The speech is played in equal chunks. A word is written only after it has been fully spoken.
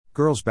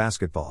Girls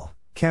basketball,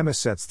 Camas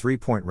sets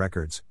 3-point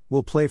records,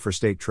 will play for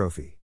state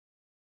trophy.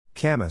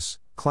 Camas,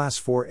 Class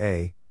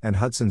 4A, and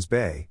Hudson's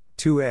Bay,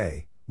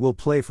 2A, will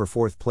play for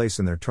 4th place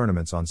in their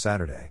tournaments on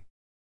Saturday.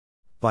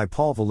 By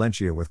Paul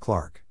Valencia with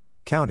Clark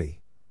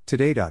County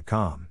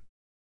Today.com.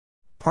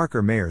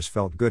 Parker Mayers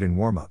felt good in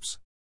warm-ups.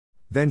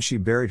 Then she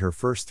buried her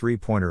first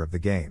three-pointer of the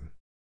game.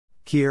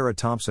 Kiera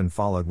Thompson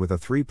followed with a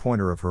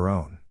three-pointer of her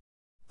own.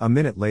 A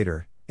minute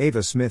later,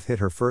 Ava Smith hit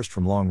her first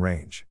from long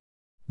range.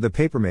 The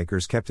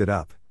Papermakers kept it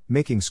up,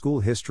 making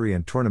school history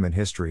and tournament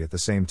history at the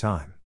same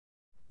time.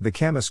 The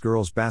Camas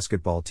girls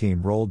basketball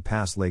team rolled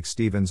past Lake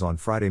Stevens on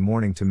Friday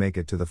morning to make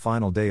it to the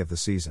final day of the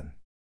season.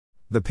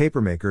 The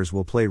Papermakers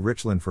will play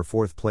Richland for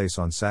 4th place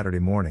on Saturday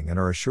morning and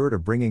are assured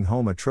of bringing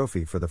home a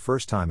trophy for the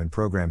first time in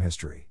program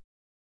history.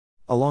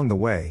 Along the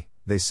way,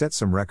 they set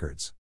some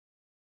records.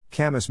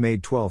 Camas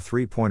made 12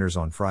 three-pointers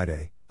on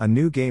Friday, a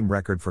new game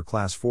record for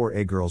Class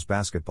 4A girls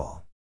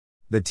basketball.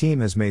 The team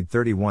has made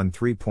 31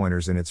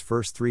 three-pointers in its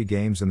first 3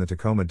 games in the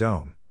Tacoma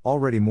Dome,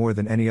 already more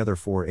than any other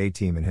 4A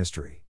team in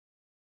history.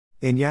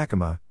 In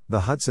Yakima,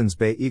 the Hudson's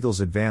Bay Eagles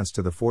advanced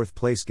to the 4th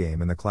place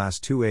game in the Class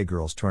 2A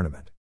girls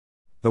tournament.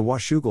 The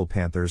Washougal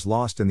Panthers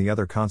lost in the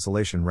other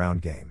consolation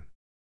round game.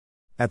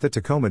 At the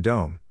Tacoma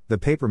Dome, the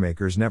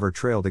Papermakers never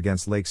trailed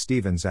against Lake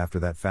Stevens after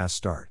that fast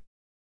start.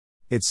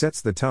 It sets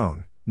the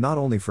tone, not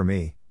only for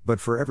me, but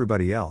for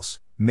everybody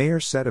else,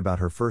 Mayers said about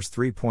her first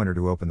three-pointer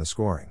to open the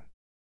scoring.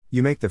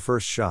 You make the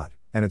first shot,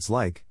 and it's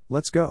like,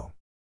 let's go.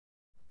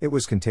 It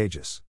was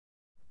contagious.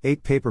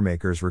 8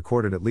 Papermakers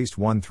recorded at least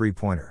one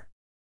three-pointer.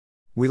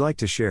 We like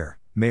to share,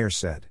 Mayers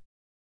said.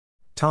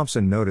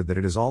 Thompson noted that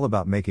it is all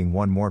about making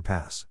one more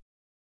pass.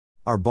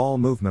 Our ball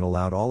movement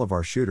allowed all of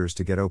our shooters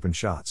to get open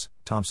shots,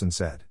 Thompson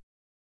said.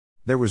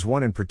 There was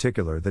one in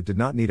particular that did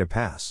not need a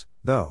pass,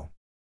 though.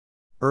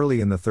 Early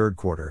in the third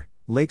quarter,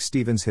 Lake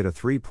Stevens hit a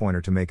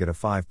three-pointer to make it a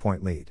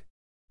 5-point lead.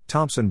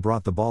 Thompson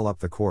brought the ball up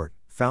the court,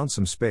 found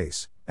some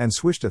space, and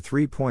swished a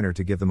three-pointer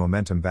to give the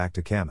momentum back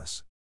to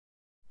Camas.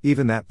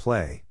 Even that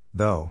play,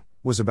 though,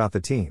 was about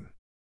the team.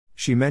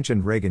 She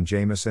mentioned Reagan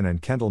Jameson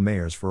and Kendall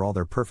Mayers for all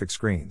their perfect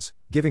screens,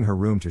 giving her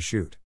room to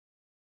shoot.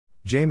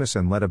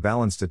 Jameson led a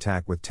balanced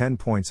attack with 10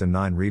 points and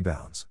 9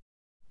 rebounds.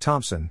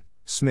 Thompson,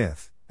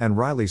 Smith, and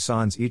Riley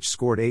Sons each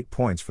scored 8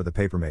 points for the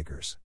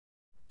Papermakers.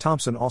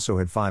 Thompson also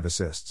had 5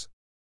 assists.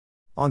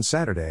 On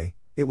Saturday,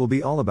 it will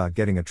be all about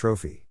getting a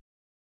trophy.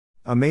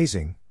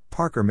 Amazing,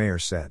 Parker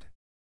Mayers said.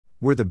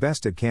 We're the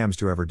best at Cams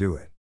to ever do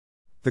it.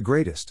 The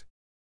greatest.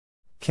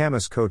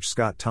 Camas coach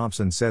Scott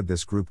Thompson said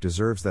this group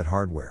deserves that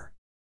hardware.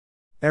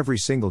 Every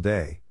single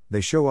day,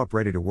 they show up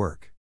ready to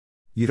work.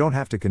 You don't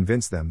have to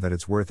convince them that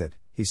it's worth it,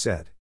 he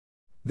said.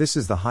 This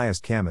is the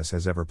highest Camas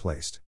has ever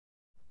placed.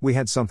 We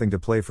had something to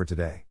play for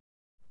today.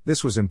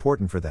 This was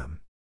important for them.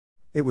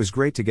 It was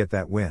great to get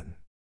that win.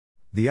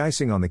 The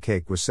icing on the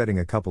cake was setting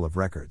a couple of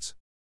records.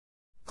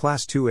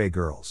 Class 2A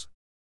girls.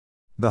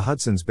 The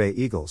Hudson's Bay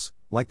Eagles,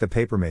 like the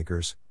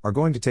Papermakers, are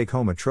going to take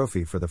home a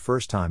trophy for the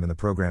first time in the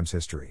program's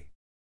history.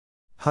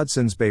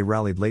 Hudson's Bay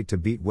rallied late to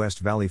beat West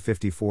Valley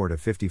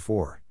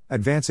 54-54,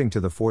 advancing to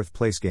the 4th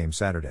place game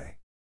Saturday.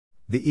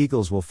 The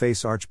Eagles will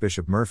face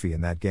Archbishop Murphy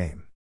in that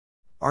game.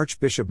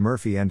 Archbishop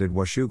Murphy ended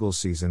Washougal's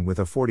season with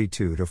a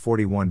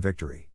 42-41 victory.